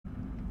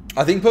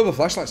I think purple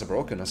flashlights are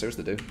broken. I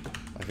seriously do.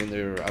 I think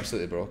they're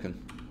absolutely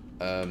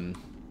broken.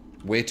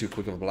 Way too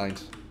quick of a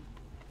blind.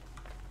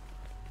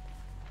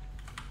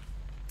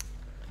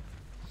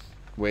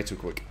 Way too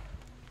quick.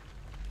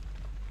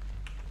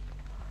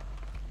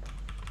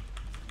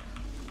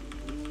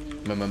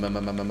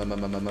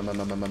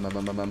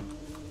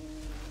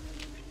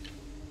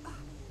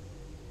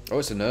 Oh,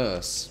 it's a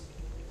nurse.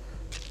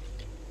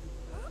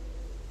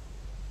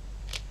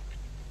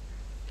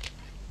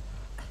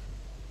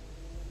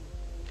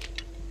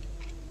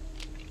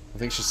 I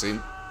think she's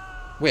seen...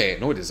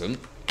 Wait, no it isn't.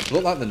 It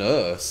looked like the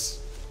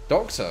nurse.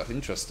 Doctor,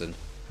 interesting.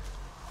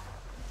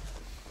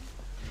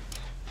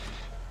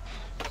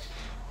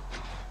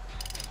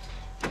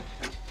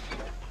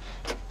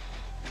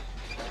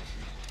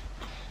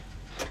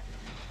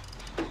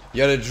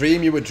 You had a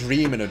dream, you were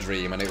dreaming a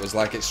dream, and it was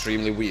like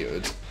extremely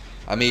weird.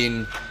 I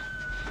mean,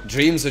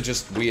 dreams are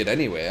just weird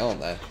anyway, aren't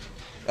they?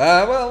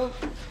 Well,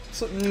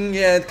 so,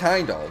 yeah,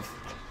 kind of.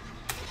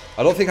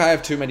 I don't think I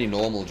have too many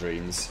normal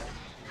dreams.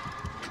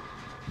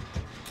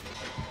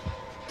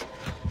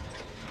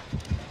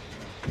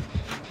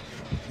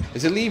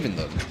 Is he leaving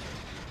them?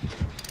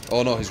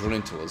 Oh no, he's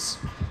running to us.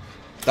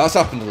 That's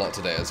happened a lot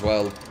today as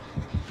well.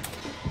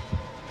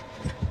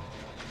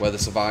 Where the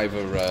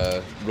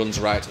survivor runs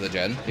right to the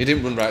gen. He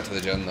didn't run right to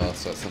the gen though,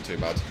 so that's not too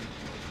bad.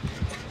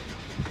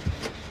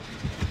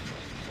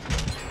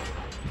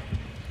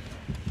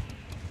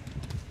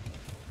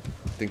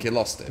 Think he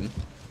lost him?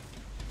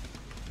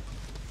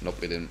 Nope,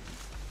 he didn't.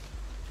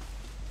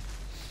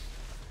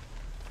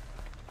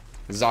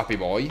 Zappy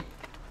boy.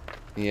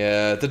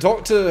 Yeah, the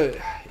doctor,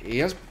 he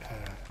has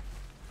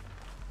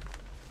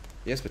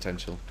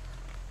potential.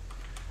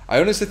 I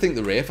honestly think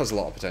the Wraith has a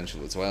lot of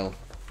potential as well.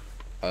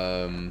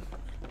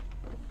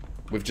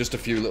 With just a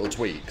few little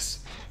tweaks.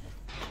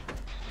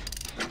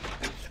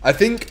 I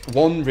think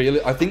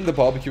the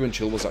barbecue and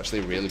chill was actually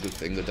a really good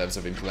thing the devs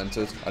have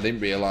implemented. I didn't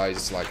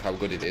realise like how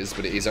good it is,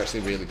 but it is actually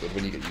really good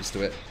when you get used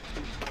to it.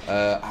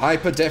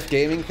 Hyper Def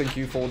Gaming, thank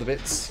you for the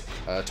bits.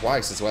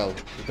 Twice as well.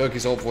 The perk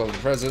is overwhelming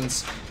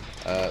presence.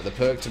 The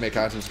perk to make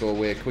items go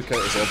away quicker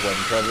is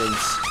overwhelming presence.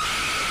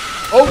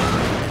 Oh!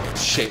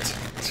 Shit.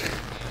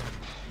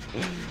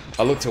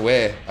 I looked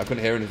away. I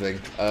couldn't hear anything.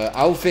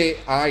 Alfie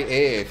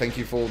IA, thank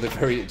you for the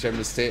very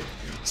generous tip.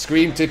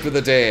 Scream tip of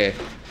the day.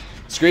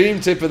 Scream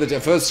tip of the day.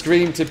 First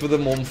scream tip of the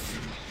month.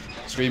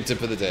 Scream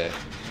tip of the day.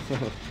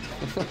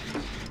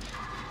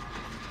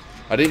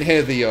 I didn't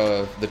hear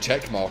the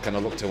check mark and I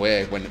looked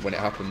away when it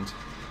happened.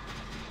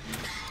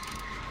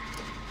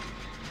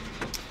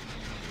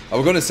 I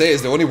was going to say,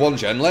 is there only one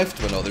gen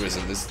left? But no, there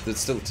isn't. There's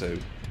still two.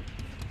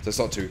 So it's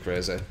not too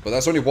crazy. But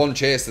that's only one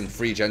chase and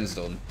 3 gens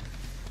done.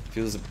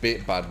 Feels a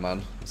bit bad,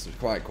 man. It's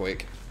quite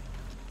quick.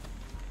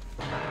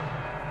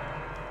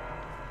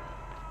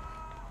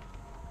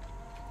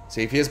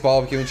 See, if he has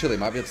barbecue and chill, he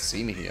might be able to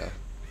see me here.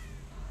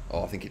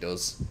 Oh, I think he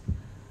does.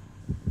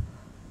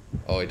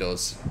 Oh, he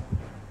does.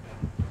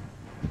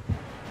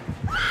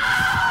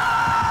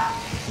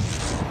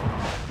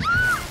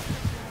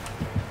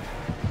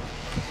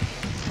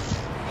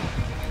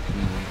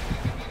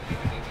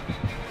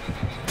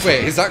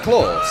 Wait, is that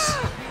close?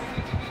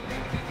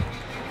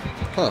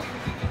 Huh.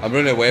 I'm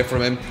running away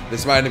from him.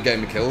 This might end up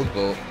getting me killed,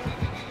 but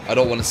I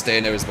don't want to stay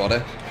near his body.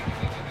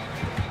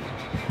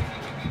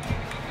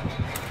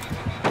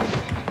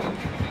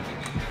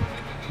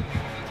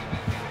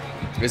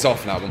 He's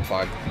off now, I'm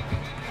fine.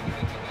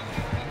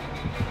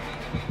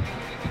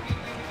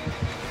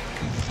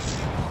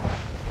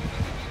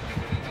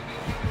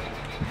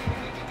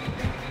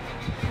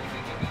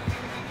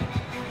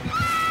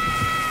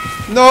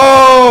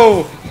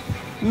 No!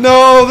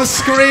 No, the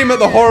scream at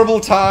the horrible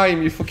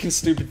time, you fucking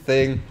stupid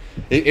thing.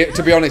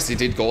 To be honest, he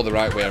did go the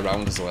right way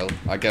around as well.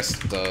 I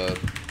guessed the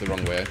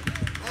wrong way.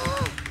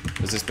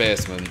 There's this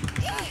basement.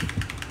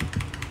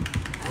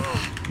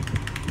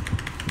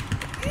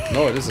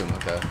 No, it isn't.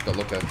 Okay, got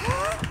lucky.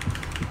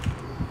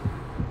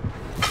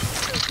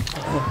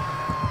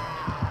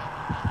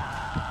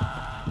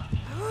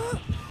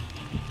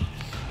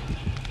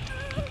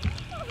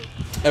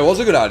 It was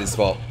a good hiding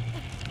spot.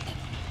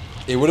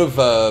 He would have,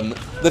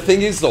 the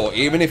thing is though,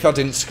 even if I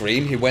didn't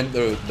scream, he went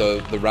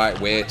the right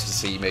way to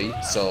see me,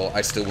 so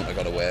I still wouldn't have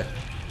got away.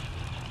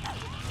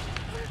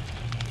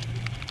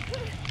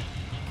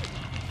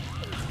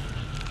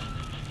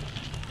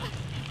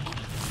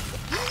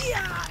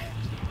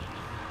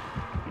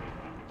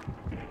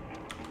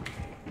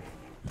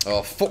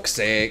 Oh, fuck's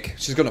sake.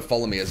 She's gonna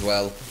follow me as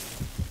well.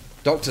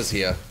 Doctor's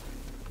here.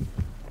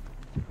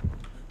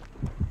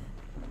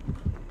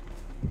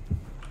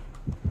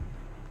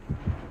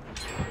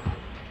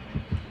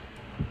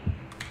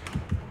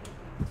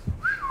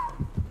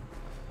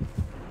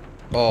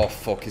 Oh,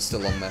 fuck, he's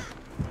still on me.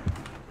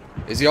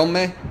 Is he on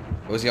me?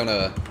 Or is he on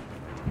her?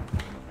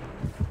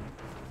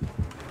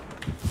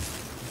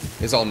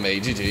 He's on me,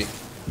 GG.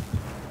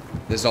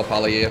 There's no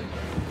pally here.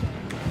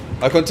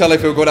 I couldn't tell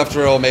if he was going after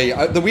her or me.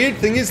 The weird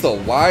thing is, though,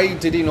 why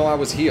did he know I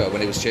was here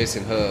when he was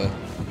chasing her?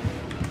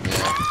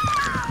 Yeah.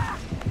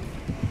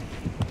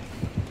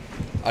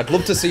 I'd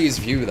love to see his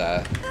view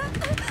there.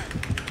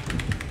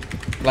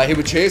 Like, he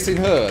was chasing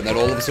her, and then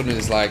all of a sudden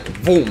it's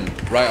like, boom,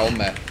 right on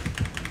me.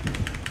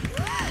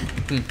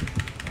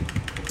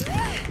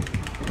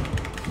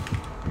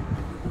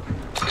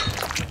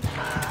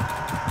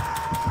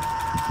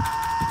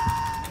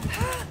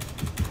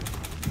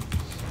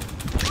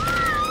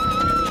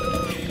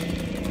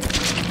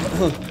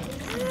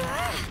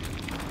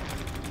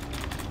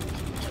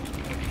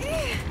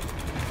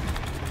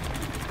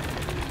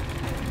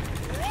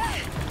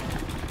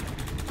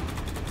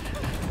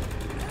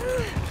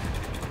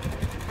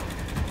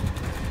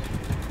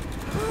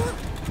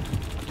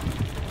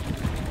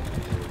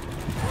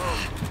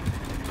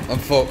 I'm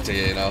fucked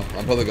here, you know.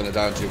 I'm probably gonna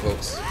die on 2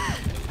 hooks.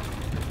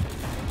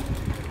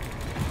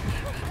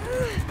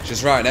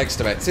 She's right next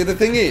to me. See, the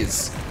thing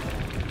is,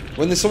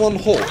 when there's someone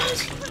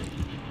hooked,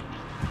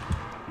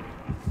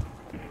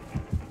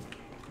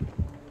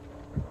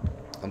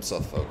 I'm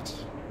so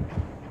fucked.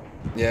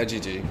 Yeah,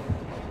 GG.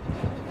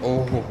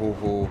 Oh, ho, ho,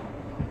 ho.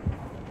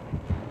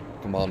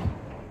 Come on.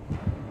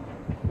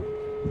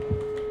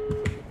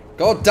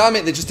 God damn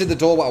it, they just did the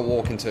door what I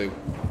walk into.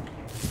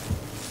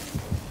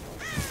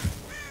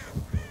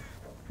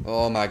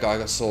 Oh my god, I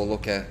got so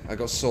lucky. I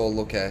got so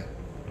lucky.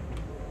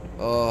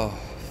 Oh,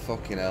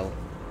 fucking hell.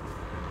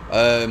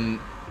 I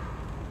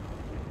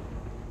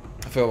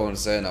feel what I want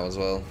to say now as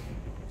well.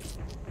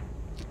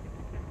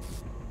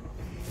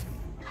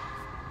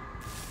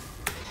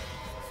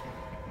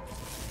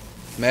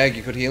 Meg,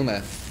 you could heal me.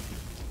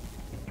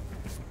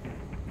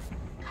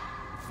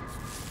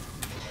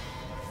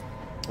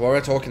 What were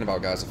I talking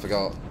about, guys? I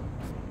forgot.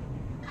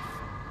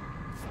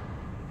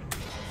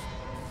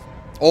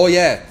 Oh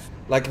yeah,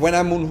 like when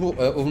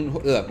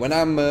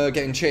I'm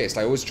getting chased,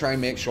 I always try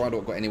and make sure I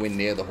don't go anywhere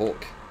near the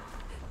hook,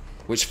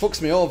 which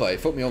fucks me over. It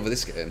fucked me over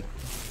this game.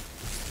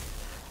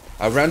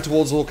 I ran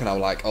towards the hook and I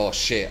was like, oh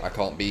shit, I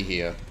can't be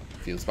here.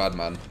 Feels bad,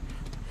 man.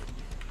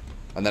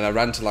 And then I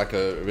ran to like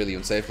a really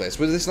unsafe place.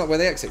 Was this not where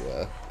the exit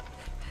were?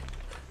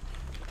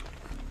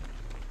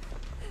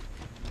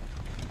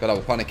 God, I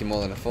was panicking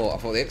more than I thought. I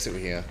thought the exit were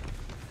here.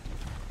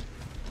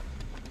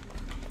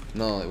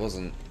 No, it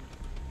wasn't.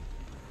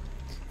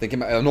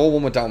 Thinking, I know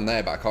one were down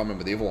there, but I can't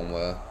remember the other one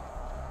were.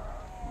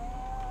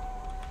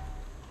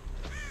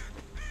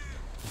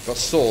 Got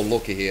so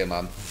lucky here,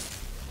 man.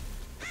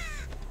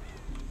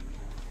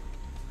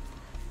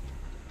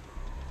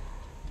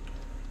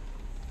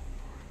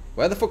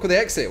 Where the fuck were the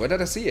exit? Where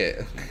did I see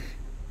it?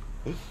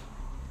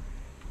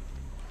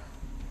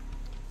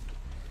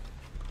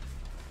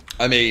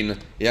 I mean,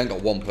 he ain't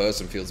got one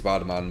person, feels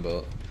bad, man,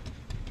 but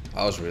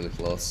I was really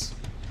close.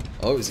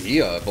 Oh, it was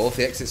here. Both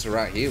the exits are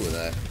right here, were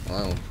there?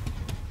 Wow.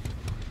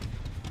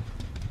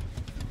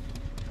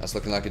 That's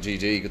looking like a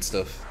GG. Good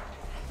stuff.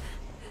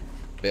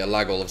 Bit of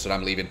lag all of a sudden.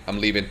 I'm leaving. I'm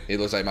leaving. It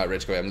looks like my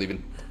rage quit. I'm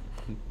leaving.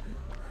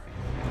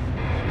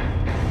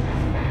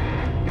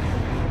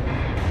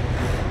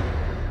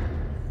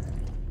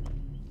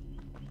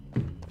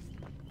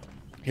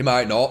 He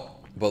might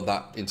not, but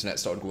that internet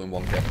started going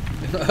wonky.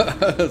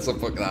 So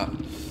fuck that.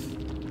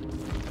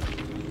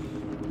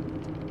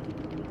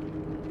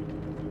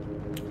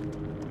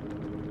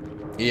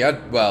 He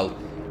had, well,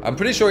 I'm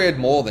pretty sure he had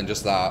more than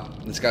just that.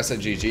 This guy said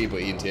GG,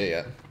 but he didn't hear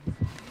yet.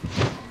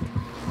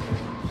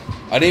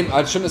 I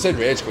shouldn't have said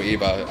rage quit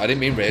either. I didn't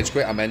mean rage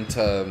quit. I meant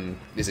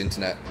his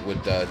internet with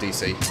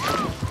DC.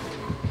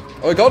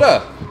 Oh, he got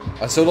her.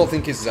 I still don't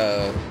think he's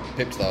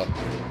pipped though.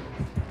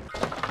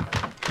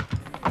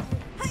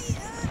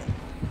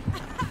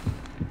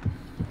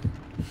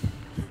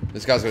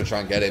 This guy's gonna try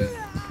and get him.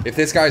 If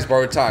this guy's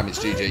borrowed time, it's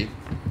GG.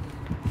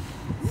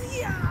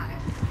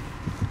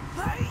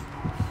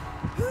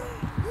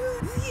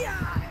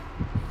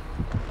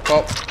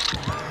 Oh.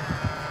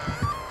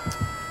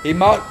 He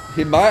might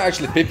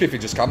actually pip if he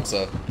just camps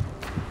her.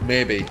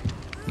 Maybe.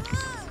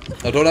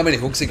 I don't know how many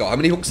hooks he got. How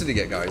many hooks did he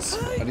get, guys?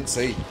 I didn't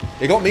see.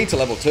 He got me to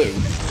level 2.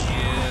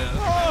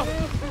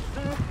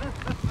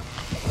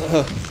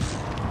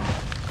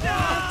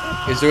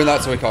 He's doing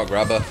that so he can't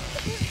grab her.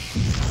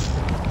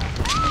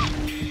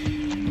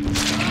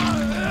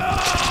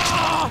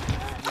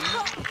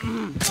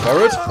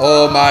 Borrowed?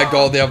 Oh my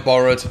god, they have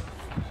borrowed.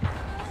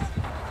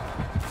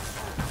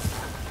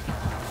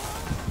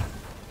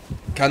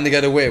 Can they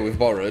get away with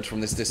borrowed from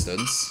this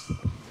distance?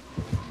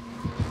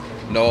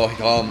 No, he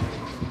can't.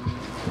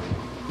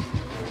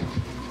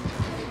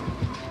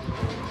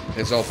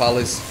 There's no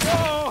pallies.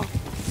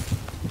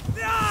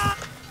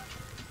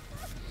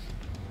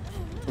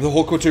 The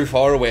hook were too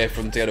far away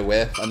from to get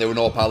away, and there were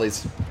no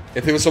pallies.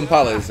 If there were some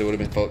pallies, they would have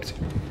been fucked.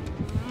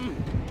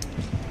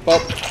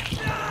 Pop.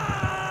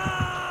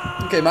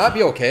 Okay, might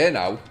be okay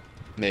now.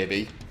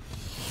 Maybe.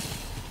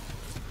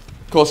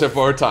 Of course, if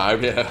for a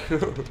time, yeah.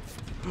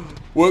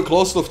 Weren't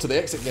close enough to the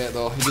exit gate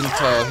though. He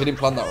didn't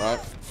plan that right.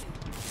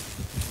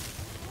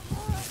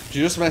 She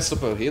just messed up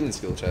her healing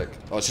skill check.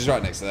 Oh, she's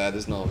right next to there.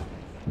 There's no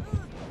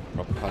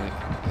proper panic.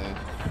 Yeah.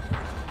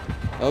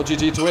 Oh,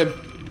 GG to him.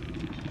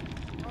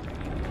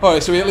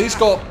 Alright, so he at least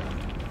got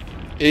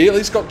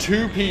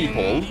 2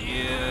 people.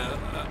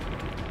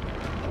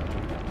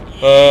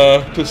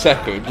 per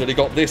second, and he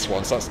got this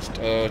one, so that's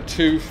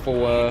 2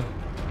 for...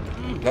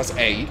 that's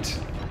 8.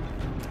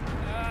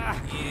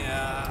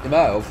 He might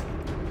have.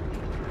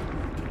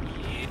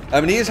 I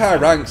mean, he is high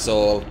ranked,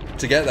 so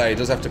to get there, he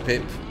does have to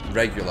pip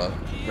regularly.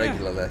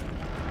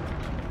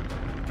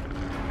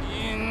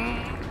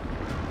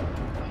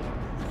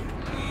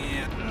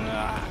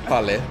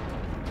 Pally.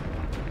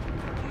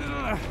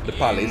 The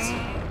Pallies.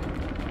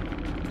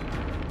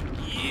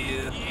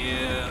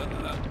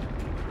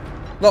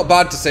 Not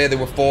bad to say there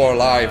were 4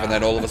 alive and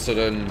then all of a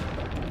sudden...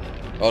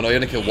 Oh no, he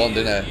only killed 1,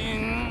 didn't he?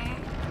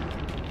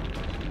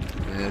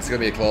 Yeah, it's gonna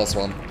be a close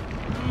one.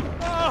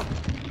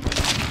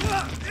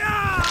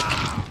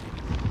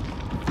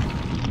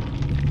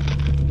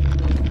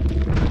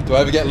 Do I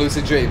ever get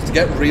lucid dreams? To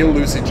get real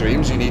lucid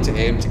dreams, you need to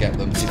aim to get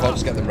them. You can't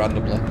just get them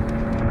randomly.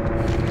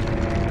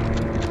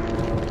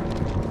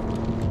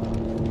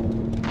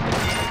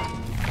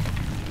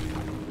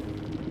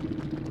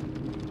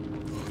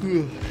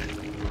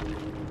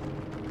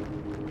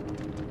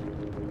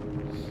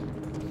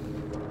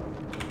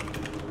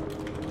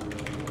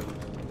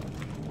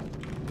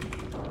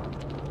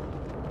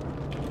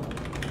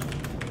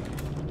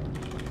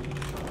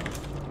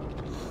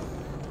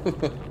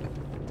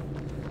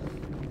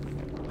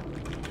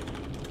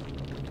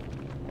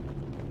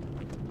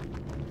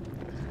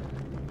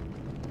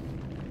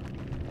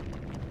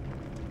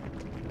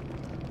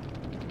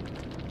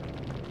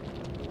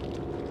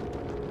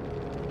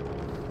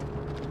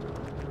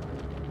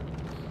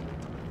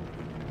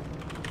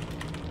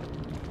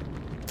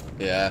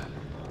 Yeah,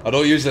 I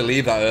don't usually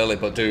leave that early,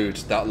 but dude,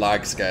 that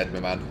lag scared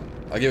me, man.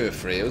 I'll give it a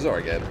 3, it was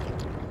alright game.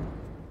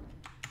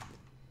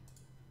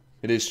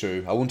 It is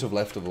true, I wouldn't have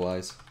left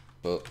otherwise,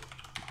 but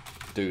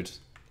dude,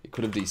 it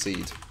could have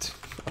DC'd.